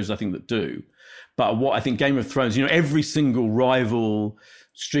many shows, I think, that do. But what I think Game of Thrones, every single rival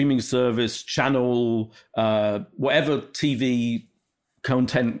streaming service, channel, whatever TV...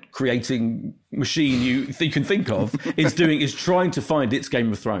 content creating machine you can think of is trying to find its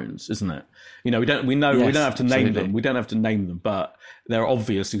Game of Thrones, isn't it? We don't have to name them. We don't have to name them, but there are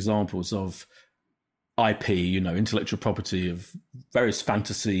obvious examples of IP, intellectual property of various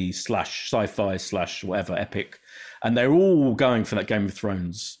fantasy / sci-fi / whatever epic, and they're all going for that Game of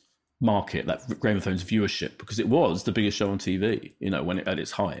Thrones market, that Game of Thrones viewership, because it was the biggest show on TV, when it at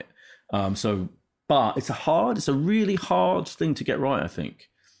its height. But it's a really hard thing to get right, I think.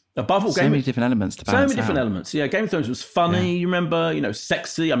 Above all, many different elements to balance. So many different elements. Yeah, Game of Thrones was funny. You remember,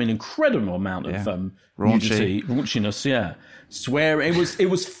 sexy. I mean, incredible amount of raunchiness. Yeah, swearing. It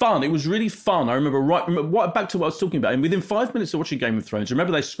was fun. It was really fun. I remember back to what I was talking about. And within 5 minutes of watching Game of Thrones,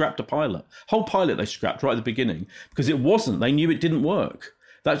 remember they scrapped a pilot. Whole pilot they scrapped right at the beginning because it wasn't. They knew it didn't work.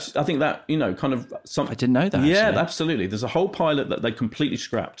 I think that kind of something. I didn't know that. Yeah, actually. Absolutely. There's a whole pilot that they completely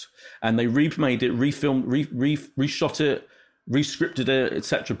scrapped, and they remade it, refilmed, reshot it, rescripted it,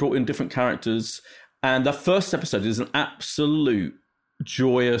 etc. Brought in different characters, and the first episode is an absolute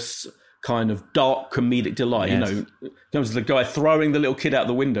joyous kind of dark comedic delight. Yes. Comes the guy throwing the little kid out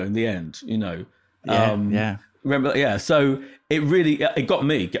the window in the end. Yeah. Remember? Yeah. So it got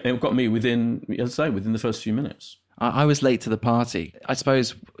me. It got me within the first few minutes. I was late to the party. I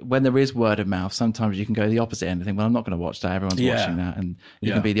suppose when there is word of mouth, sometimes you can go the opposite end and think, well, I'm not going to watch that. Everyone's watching that, and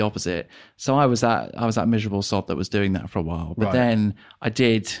you can be the opposite. So I was that miserable sod that was doing that for a while. But then I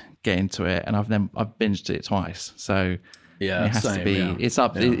did get into it, and I've binged it twice. So it has to be. Yeah. It's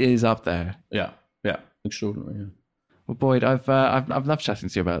up. Yeah. It is up there. Yeah. Extraordinary. Yeah. Well, Boyd, I've loved chatting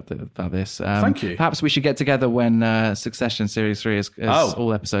to you about this. Thank you. Perhaps we should get together when Succession Series 3 is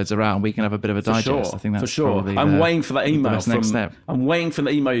all episodes are out, and we can have a bit of a digest. Sure, I think that's for sure. Probably I'm waiting for that email next step. I'm waiting for the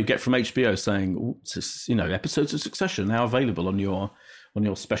email you get from HBO saying, episodes of Succession now available on your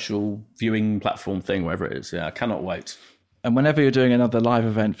special viewing platform thing, wherever it is. Yeah, I cannot wait. And whenever you're doing another live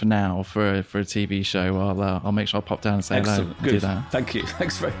event for Now for a TV show, I'll make sure I'll pop down and say Excellent. hello. Good. Do that. Thank you.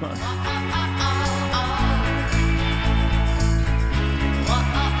 Thanks very much.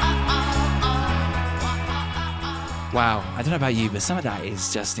 Wow, I don't know about you, but some of that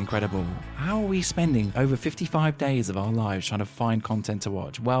is just incredible. How are we spending over 55 days of our lives trying to find content to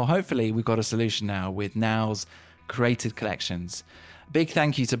watch? Well, hopefully we've got a solution now with Now's Created Collections. Big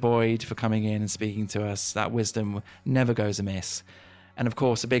thank you to Boyd for coming in and speaking to us. That wisdom never goes amiss. And of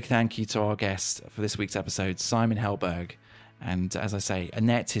course, a big thank you to our guest for this week's episode, Simon Helberg. And as I say,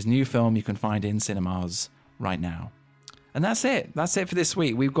 Annette, his new film you can find in cinemas right now. And that's it. That's it for this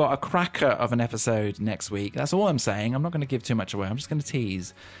week. We've got a cracker of an episode next week. That's all I'm saying. I'm not going to give too much away. I'm just going to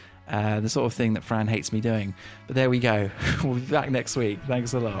tease the sort of thing that Fran hates me doing. But there we go. We'll be back next week.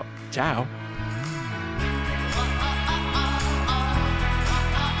 Thanks a lot. Ciao.